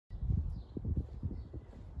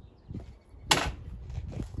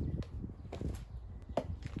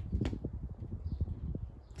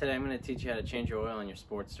Today I'm going to teach you how to change your oil on your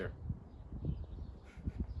Sportster.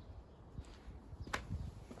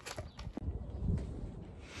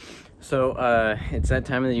 So it's that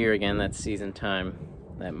time of the year again, that season time,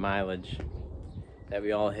 that mileage that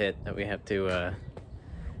we all hit, that we have to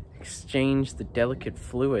exchange the delicate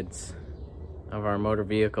fluids of our motor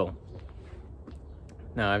vehicle.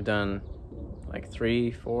 Now I've done like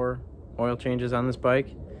 3-4 oil changes on this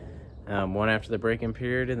bike. One after the break-in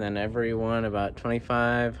period, and then every one about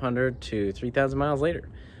 2,500 to 3,000 miles later.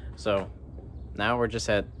 So now we're just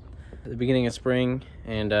at the beginning of spring,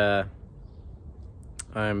 and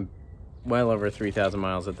I'm well over 3,000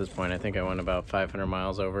 miles at this point. I think I went about 500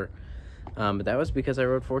 miles over, but that was because I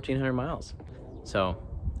rode 1,400 miles. So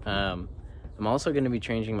I'm also going to be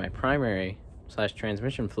changing my primary /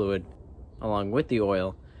 transmission fluid along with the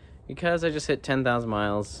oil, because I just hit 10,000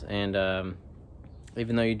 miles, and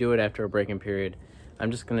even though you do it after a break-in period,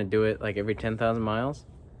 I'm just going to do it like every 10,000 miles,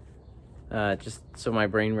 just so my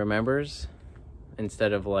brain remembers,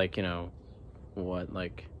 instead of like, you know, what,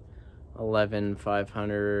 like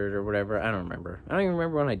 11,500 or whatever. I don't remember. I don't even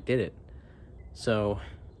remember when I did it. So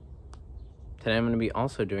today I'm going to be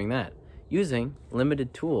also doing that, using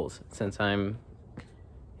limited tools, since I'm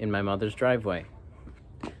in my mother's driveway.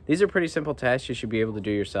 These are pretty simple tasks you should be able to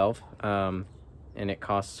do yourself. And it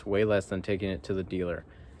costs way less than taking it to the dealer.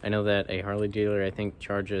 I know that a Harley dealer, I think,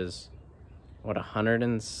 charges, what,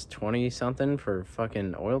 120 something for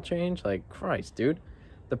fucking oil change? Like, Christ, dude.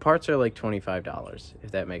 The parts are like $25,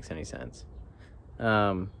 if that makes any sense.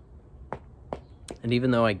 And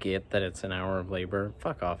even though I get that it's an hour of labor,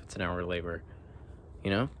 fuck off, it's an hour of labor.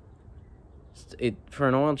 You know? For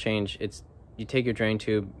an oil change, it's, you take your drain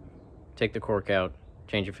tube, take the cork out,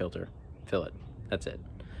 change your filter, fill it. That's it.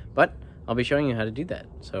 But I'll be showing you how to do that,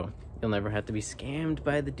 so you'll never have to be scammed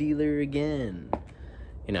by the dealer again,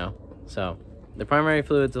 you know? So the primary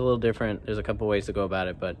fluid's a little different. There's a couple ways to go about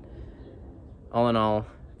it, but all in all,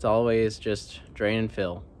 it's always just drain and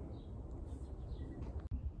fill.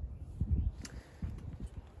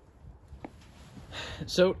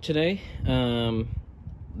 So today,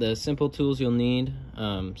 the simple tools you'll need,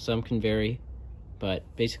 some can vary, but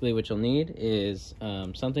basically what you'll need is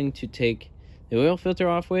something to take the oil filter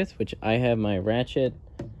off with, which I have my ratchet,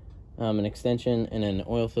 an extension, and an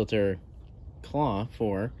oil filter claw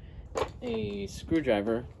for. A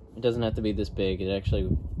screwdriver. It doesn't have to be this big. It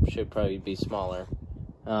actually should probably be smaller.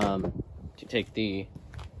 To take the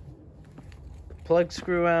plug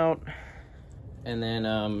screw out. And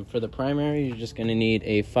then for the primary, you're just going to need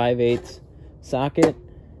a 5/8 socket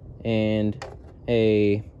and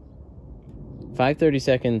a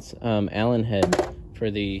 5/32 Allen head for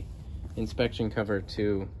the inspection cover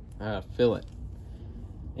to fill it.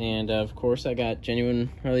 And of course I got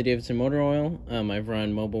genuine Harley Davidson motor oil. I've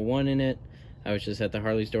run Mobil 1 in it. I was just at the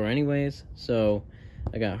Harley store anyways, so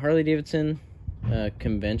I got Harley Davidson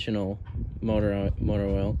conventional motor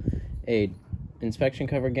oil, a inspection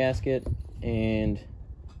cover gasket, and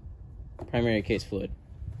primary case fluid.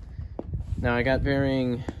 Now I got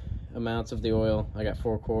varying amounts of the oil. I got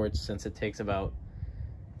 4 quarts, since it takes about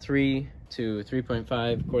 3 to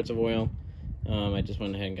 3.5 quarts of oil. I just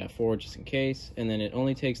went ahead and got 4 just in case, and then it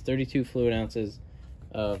only takes 32 fluid ounces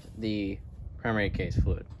of the primary case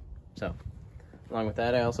fluid. So along with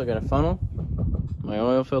that, I also got a funnel, my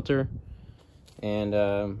oil filter, and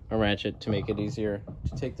a ratchet to make it easier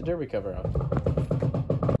to take the derby cover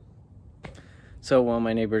off. So while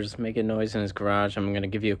my neighbor's making noise in his garage, I'm going to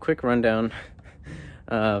give you a quick rundown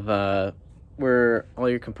of where all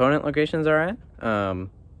your component locations are at. And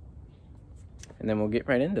then we'll get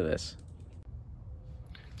right into this.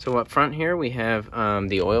 So up front here we have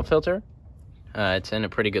the oil filter. It's in a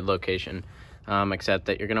pretty good location, except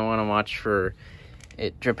that you're going to want to watch for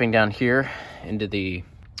it dripping down here into the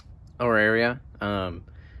lower area.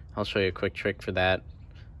 I'll show you a quick trick for that.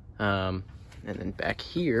 And then back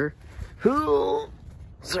here,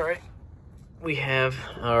 sorry, we have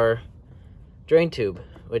our drain tube,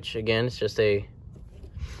 which again is just a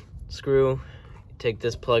screw. Take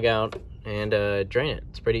this plug out and drain it.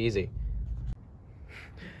 It's pretty easy.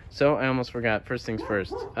 So I almost forgot, first things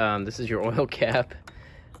first, this is your oil cap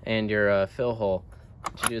and your fill hole.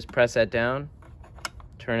 What you do is press that down,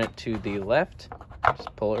 turn it to the left,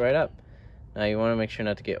 just pull it right up. Now you want to make sure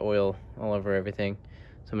not to get oil all over everything.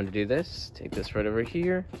 So I'm going to do this, take this right over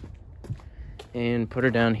here, and put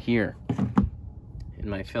her down here in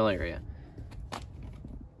my fill area.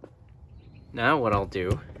 Now what I'll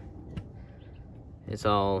do is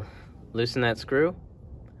I'll loosen that screw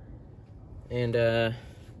and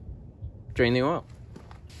drain the oil.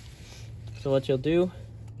 So what you'll do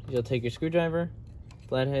is you'll take your screwdriver,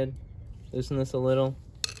 flathead, loosen this a little,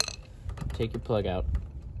 take your plug out.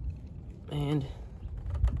 And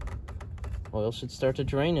oil should start to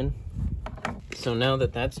drain in. So now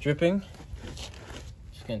that that's dripping,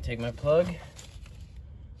 just gonna take my plug,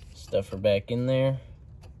 stuff her back in there,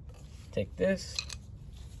 take this,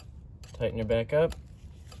 tighten her back up.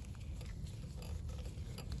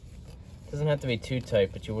 Doesn't have to be too tight,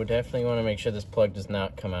 but you would definitely want to make sure this plug does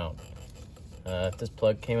not come out. If this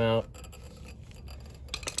plug came out,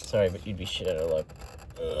 sorry, but you'd be shit out of luck.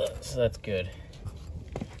 So that's good.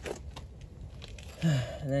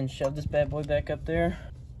 And then shove this bad boy back up there.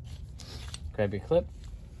 Grab your clip.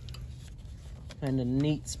 Find a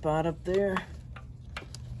neat spot up there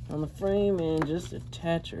on the frame and just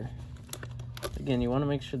attach her. Again, you want to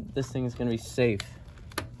make sure that this thing is going to be safe.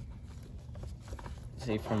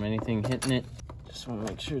 Safe from anything hitting it. Just want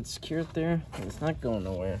to make sure it's secured there. And it's not going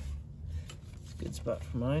nowhere. It's a good spot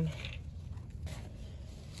for mine.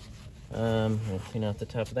 We'll clean out the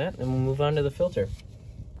top of that, and then we'll move on to the filter.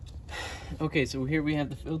 Okay, so here we have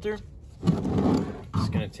the filter.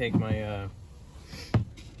 Just gonna take my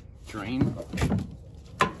drain,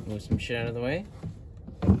 move some shit out of the way,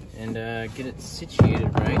 and get it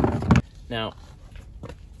situated right. Now,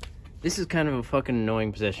 this is kind of a fucking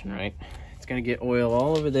annoying position, right? It's gonna get oil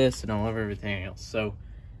all over this and all over everything else. So,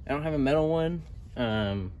 I don't have a metal one.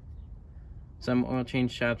 Some oil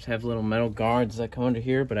change shops have little metal guards that come under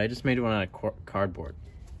here, but I just made one out of cardboard.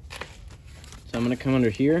 So I'm gonna come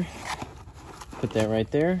under here, put that right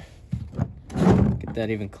there, get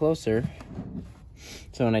that even closer.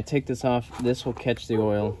 So when I take this off, this will catch the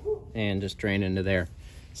oil and just drain into there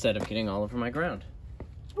instead of getting all over my ground.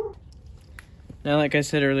 Now, like I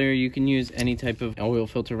said earlier, you can use any type of oil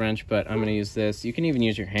filter wrench, but I'm gonna use this. You can even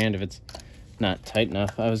use your hand if it's not tight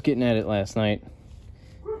enough. I was getting at it last night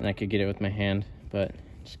and I could get it with my hand, but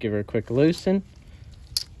just give her a quick loosen.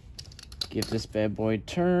 Give this bad boy a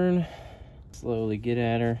turn. Slowly get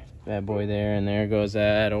at her. Bad boy there, and there goes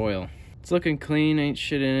that oil. It's looking clean, ain't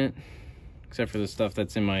shit in it, except for the stuff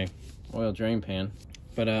that's in my oil drain pan.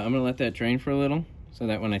 But I'm gonna let that drain for a little, so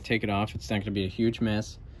that when I take it off, it's not gonna be a huge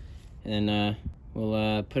mess. And then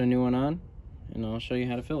we'll put a new one on, and I'll show you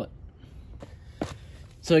how to fill it.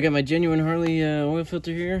 So I got my genuine Harley oil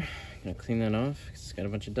filter here. I'm gonna clean that off, 'cause it's got a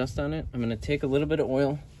bunch of dust on it. I'm gonna take a little bit of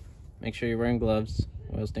oil. Make sure you're wearing gloves.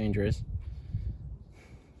 Oil's dangerous.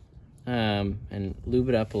 And lube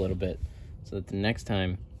it up a little bit, so that the next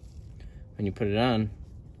time when you put it on,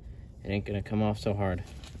 it ain't gonna come off so hard.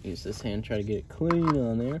 Use this hand, try to get it clean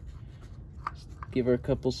on there. Just give her a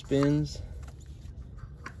couple spins,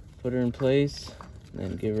 put her in place, and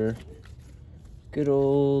then give her good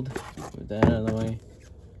old, move that out of the way.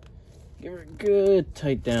 Give her a good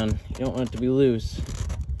tight down. You don't want it to be loose,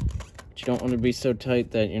 but you don't want it to be so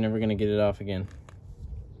tight that you're never gonna get it off again.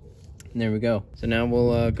 And there we go. So now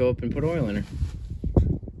we'll go up and put oil in her.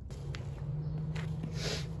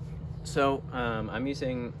 So, I'm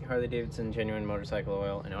using Harley-Davidson genuine motorcycle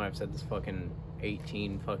oil. I know I've said this fucking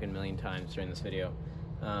 18 fucking million times during this video.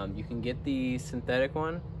 You can get the synthetic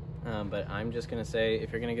one, but I'm just gonna say,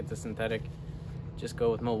 if you're gonna get the synthetic, just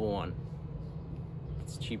go with Mobil 1.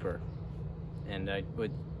 It's cheaper. And if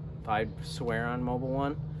I'd swear on Mobil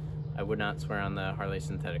 1, I would not swear on the Harley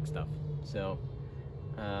synthetic stuff. So,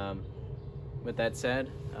 with that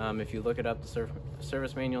said, if you look it up, the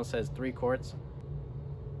service manual says 3 quarts.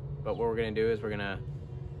 But what we're gonna do is I'm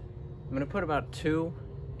gonna put about 2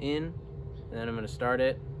 in, and then I'm gonna start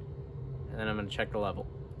it, and then I'm gonna check the level.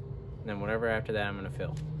 And then whatever after that, I'm gonna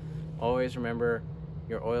fill. Always remember,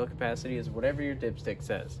 your oil capacity is whatever your dipstick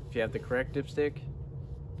says. If you have the correct dipstick,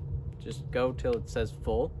 just go till it says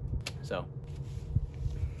full. So.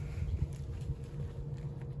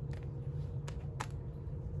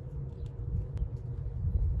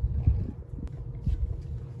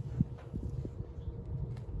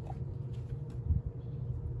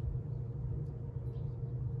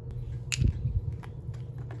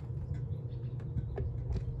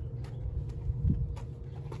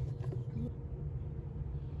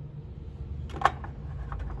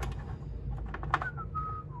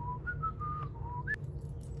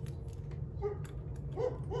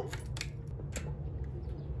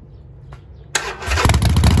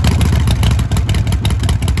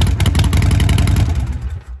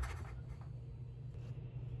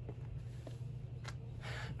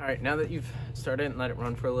 Alright, now that you've started and let it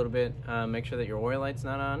run for a little bit, make sure that your oil light's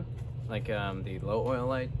not on, like the low oil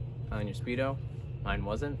light on your Speedo. Mine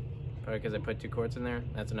wasn't, probably because I put 2 quarts in there.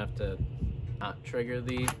 That's enough to not trigger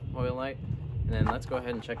the oil light. And then let's go ahead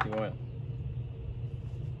and check the oil.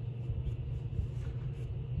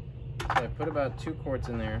 So I put about 2 quarts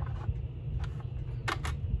in there.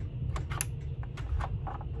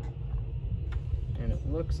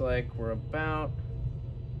 looks like we're about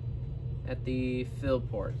at the fill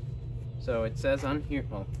port. So it says on here,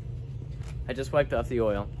 well, I just wiped off the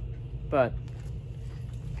oil, but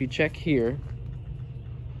if you check here,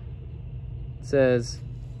 it says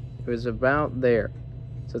it was about there.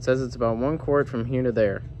 So it says it's about 1 quart from here to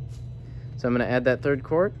there. So I'm gonna add that 3rd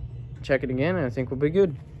quart, check it again, and I think we'll be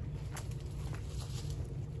good.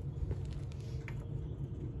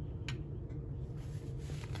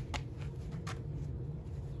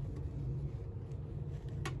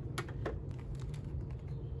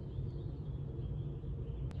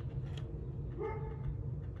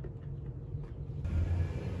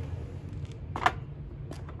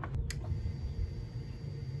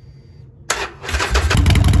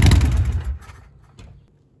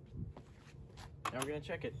 Now we're gonna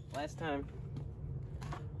check it. Last time.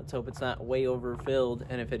 Let's hope it's not way overfilled,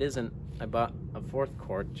 and if it isn't, I bought a 4th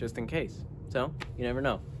quart just in case. So, you never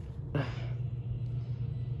know.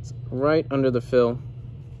 It's right under the fill.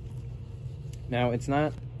 Now it's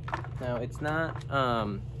not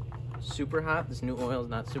super hot. This new oil is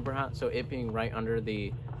not super hot, so it being right under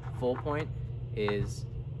the full point is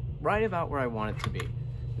right about where I want it to be.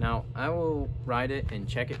 Now, I will ride it and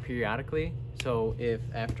check it periodically, so if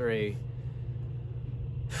after a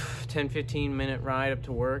 10-15 minute ride up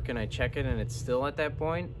to work and I check it and it's still at that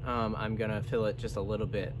point, I'm gonna fill it just a little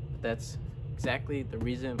bit. That's exactly the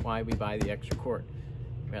reason why we buy the extra quart.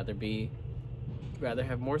 Rather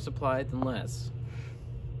have more supply than less.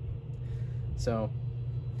 So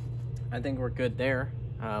I think we're good there.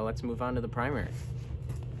 Let's move on to the primary.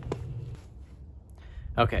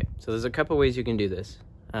 Okay, so there's a couple ways you can do this.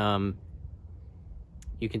 You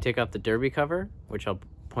can take off the derby cover, which I'll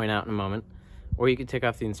point out in a moment, or you can take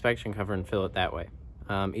off the inspection cover and fill it that way.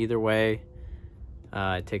 Either way,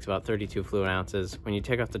 it takes about 32 fluid ounces. When you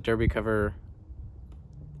take off the derby cover,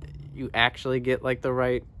 you actually get like the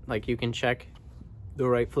right, like you can check the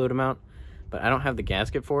right fluid amount, but I don't have the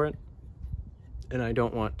gasket for it, and I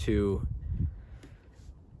don't want to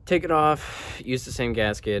take it off, use the same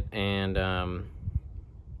gasket, and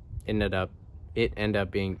it end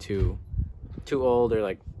up being too old or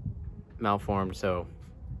like malformed, so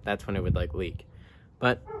that's when it would like leak.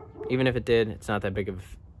 But even if it did, it's not that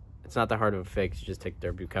hard of a fix. You just take the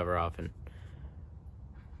derby cover off and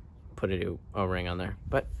put a new O-ring on there.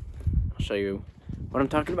 But I'll show you what I'm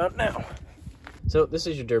talking about now. So this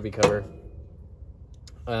is your derby cover.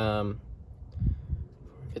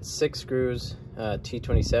 It's 6 screws,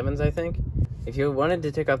 T27s, I think. If you wanted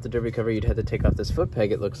to take off the derby cover, you'd have to take off this foot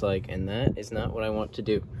peg, it looks like, and that is not what I want to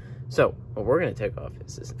do. So what we're going to take off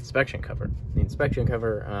is this inspection cover. The inspection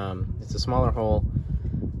cover, it's a smaller hole,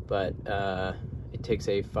 but it takes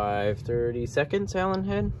a 5/32 Allen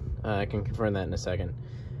head. I can confirm that in a second.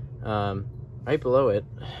 Right below it,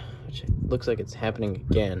 which looks like it's happening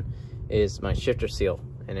again, is my shifter seal,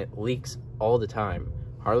 and it leaks all the time.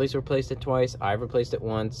 Harley's replaced it twice, I've replaced it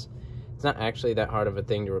once. It's not actually that hard of a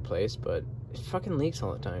thing to replace, but it fucking leaks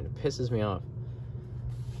all the time. It pisses me off.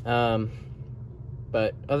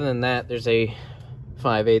 But other than that, there's a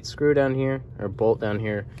 5/8 screw down here, or bolt down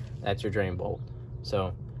here. That's your drain bolt.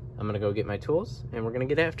 So I'm gonna go get my tools and we're gonna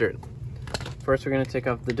get after it. First, we're gonna take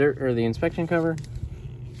off the inspection cover.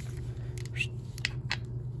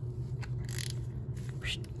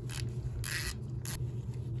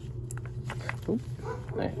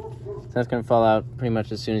 Right. So that's gonna fall out pretty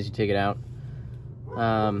much as soon as you take it out.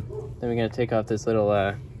 Then we're gonna take off this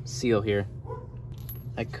little seal here.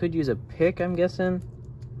 I could use a pick, I'm guessing,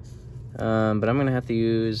 but I'm gonna have to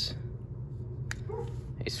use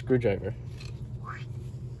a screwdriver.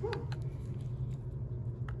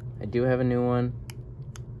 I do have a new one.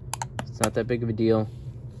 It's not that big of a deal,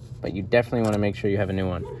 but you definitely want to make sure you have a new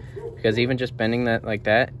one, because even just bending that like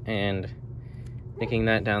that and nicking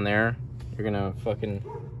that down there, you're gonna fucking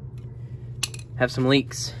have some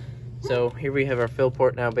leaks. So here we have our fill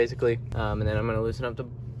port now, basically, and then I'm gonna loosen up the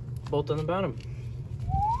bolt on the bottom.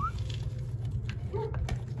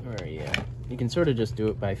 Or yeah, you can sort of just do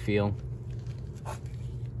it by feel.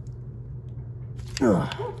 There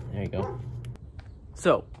you go.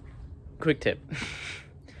 So, quick tip.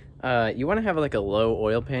 You want to have like a low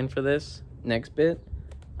oil pan for this next bit,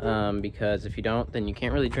 because if you don't, then you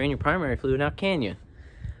can't really drain your primary fluid out, can you?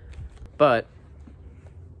 But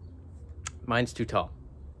mine's too tall.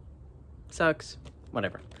 Sucks.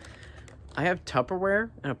 Whatever. I have Tupperware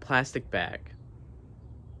and a plastic bag.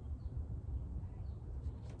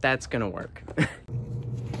 That's gonna work.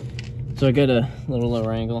 So I got a little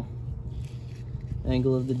lower angle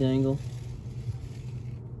of the dangle.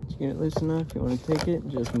 Just get it loose enough. If you want to take it,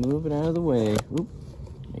 just move it out of the way. Oop.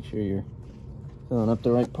 Make sure you're filling up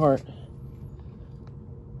the right part.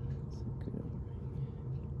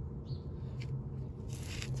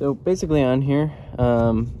 So basically on here,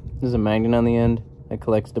 there's a magnet on the end that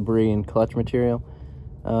collects debris and clutch material.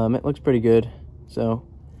 It looks pretty good, so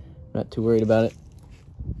I'm not too worried about it.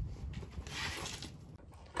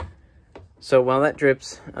 So while that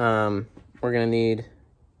drips, we're gonna need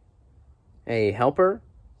a helper,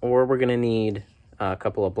 or we're gonna need a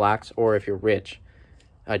couple of blocks, or if you're rich,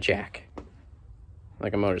 a jack,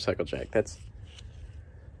 like a motorcycle jack. That's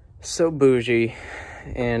so bougie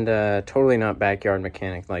and totally not backyard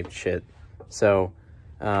mechanic like shit. So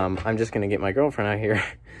I'm just gonna get my girlfriend out here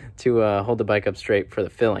to hold the bike up straight for the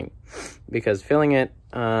filling, because filling it,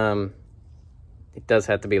 it does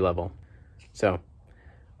have to be level. So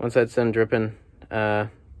once that's done dripping, show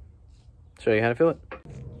you how to fill it.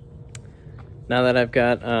 Now that I've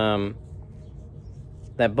got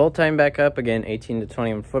that bolt tightened back up, again, 18 to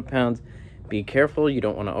 21 foot-pounds, be careful, you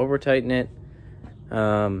don't want to over tighten it,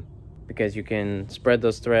 because you can spread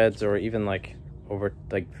those threads, or even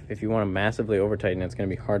if you want to massively over tighten it, it's going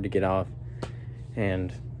to be hard to get off,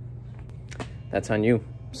 and that's on you.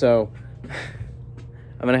 So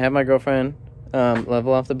I'm going to have my girlfriend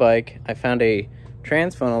level off the bike. I found a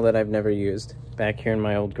trans funnel that I've never used back here in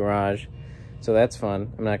my old garage, so that's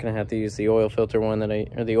fun. I'm not going to have to use the oil filter one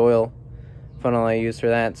or the oil funnel I use for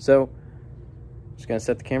that. So I'm just going to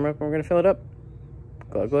set the camera up and we're going to fill it up.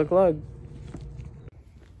 Glug, glug, glug.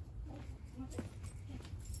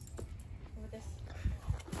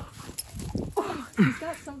 He's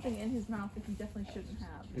got something in his mouth that he definitely shouldn't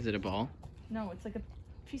have. Is it a ball? No, it's like a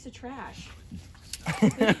piece of trash.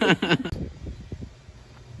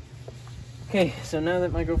 Okay, so now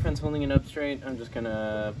that my girlfriend's holding it up straight, I'm just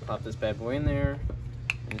gonna pop this bad boy in there.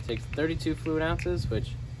 And it takes 32 fluid ounces,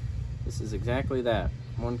 which this is exactly that.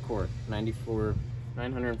 1 quart,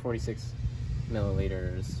 946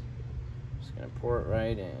 milliliters. Just gonna pour it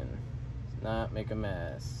right in. Not make a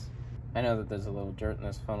mess. I know that there's a little dirt in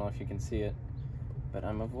this funnel if you can see it, but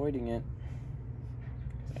I'm avoiding it.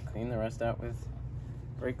 I clean the rest out with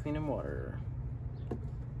brake cleaning water. Let's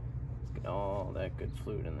get all that good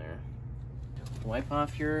fluid in there. Wipe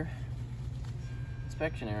off your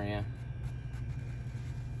inspection area.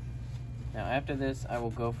 Now after this, I will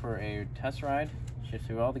go for a test ride, shift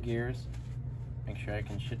through all the gears, make sure I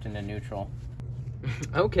can shift into neutral.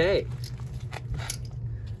 Okay.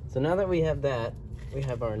 So now that we have that, we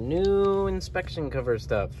have our new inspection cover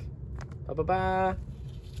stuff. Ba-ba-ba.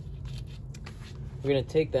 We're gonna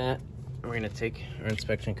take that, we're gonna take our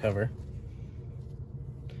inspection cover,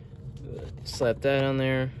 slap that on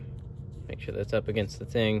there, make sure that's up against the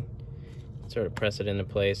thing, sort of press it into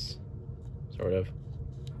place, sort of.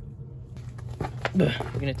 We're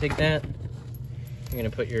gonna take that, you're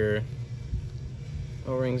gonna put your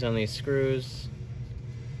O-rings on these screws,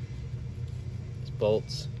 these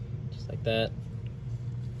bolts, just like that.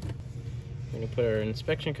 We're gonna put our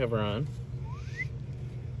inspection cover on.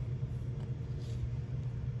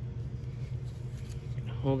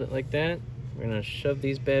 Hold it like that. We're gonna shove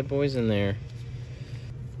these bad boys in there.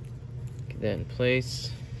 Get that in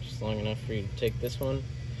place, just long enough for you to take this one.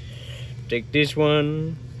 Take this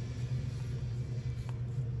one.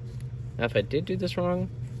 Now, if I did do this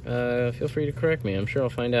wrong, feel free to correct me. I'm sure I'll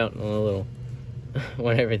find out in a little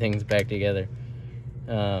when everything's back together.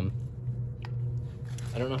 I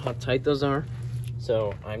don't know how tight those are,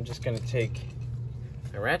 so I'm just gonna take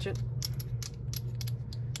a ratchet,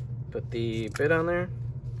 put the bit on there,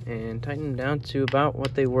 and tighten them down to about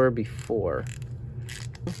what they were before.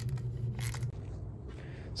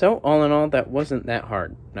 So all in all, that wasn't that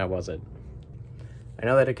hard, now was it? I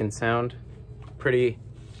know that it can sound pretty,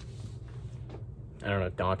 I don't know,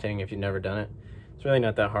 daunting if you've never done it. It's really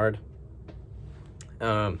not that hard.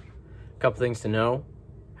 A couple things to know: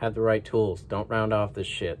 have the right tools. Don't round off this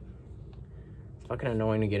shit. It's fucking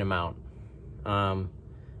annoying to get them out.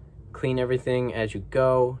 Clean everything as you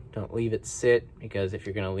go. Don't leave it sit, because if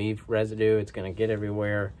you're gonna leave residue, it's gonna get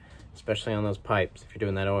everywhere, especially on those pipes if you're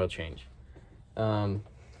doing that oil change.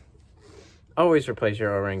 Always replace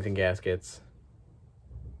your O-rings and gaskets.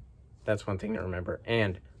 That's one thing to remember.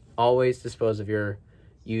 And always dispose of your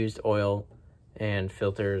used oil and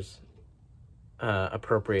filters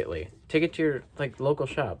appropriately. Take it to your local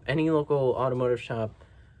shop, any local automotive shop,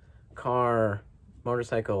 car,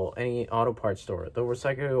 motorcycle, any auto parts store. They'll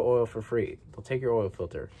recycle your oil for free. They'll take your oil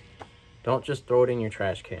filter. Don't just throw it in your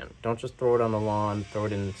trash can. Don't just throw it on the lawn, throw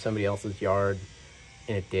it in somebody else's yard,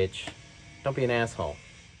 in a ditch. Don't be an asshole.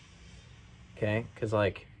 Okay? Because,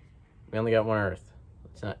 we only got one Earth.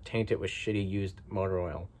 Let's not taint it with shitty used motor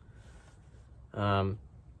oil.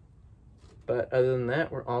 But other than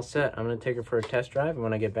that, we're all set. I'm going to take her for a test drive, and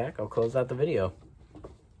when I get back, I'll close out the video.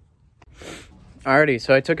 Alrighty,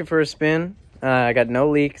 so I took it for a spin. I got no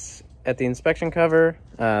leaks at the inspection cover,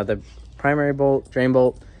 the primary bolt, drain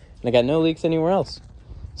bolt, and I got no leaks anywhere else.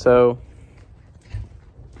 So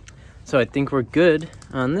I think we're good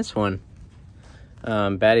on this one.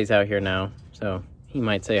 Batty's out here now, so he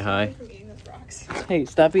might say hi. Hey,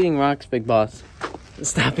 stop eating rocks, big boss.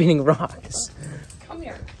 Stop eating rocks. Come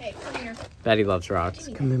here. Hey, come here. Batty loves rocks.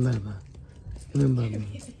 Come here, Bubba. Come here,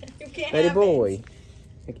 Bubba. Batty boy.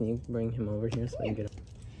 Hey, can you bring him over here so I can get him?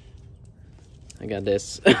 I got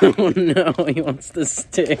this. Oh no, he wants the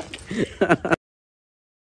stick.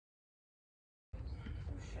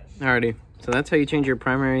 Alrighty, so that's how you change your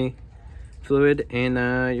primary fluid and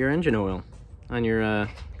your engine oil on your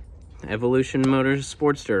Evolution Motors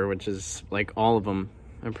Sportster, which is like all of them.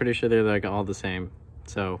 I'm pretty sure they're like all the same.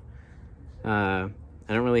 So I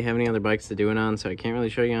don't really have any other bikes to do it on, so I can't really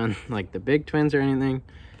show you on like the big twins or anything,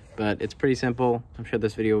 but it's pretty simple. I'm sure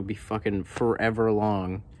this video will be fucking forever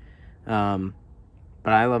long,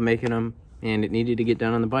 but I love making them, and it needed to get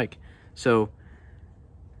done on the bike. So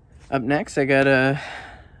up next, I'm gonna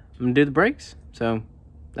do the brakes. So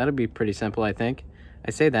that'll be pretty simple, I think.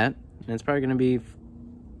 I say that, and it's probably gonna be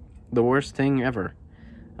the worst thing ever.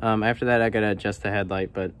 After that, I gotta adjust the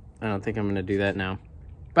headlight, but I don't think I'm gonna do that now.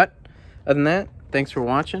 But other than that, thanks for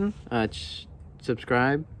watching.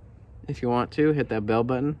 Subscribe if you want to. Hit that bell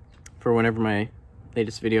button for whenever my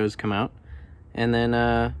latest videos come out. And then,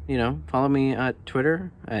 you know, follow me at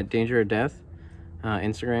Twitter at Danger or Death,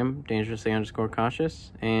 Instagram,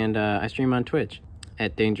 dangerously_cautious, and I stream on Twitch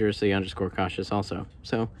at dangerously_cautious also.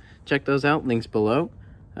 So check those out, links below.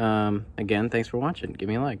 Again, thanks for watching. Give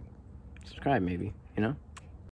me a like. Subscribe maybe, you know?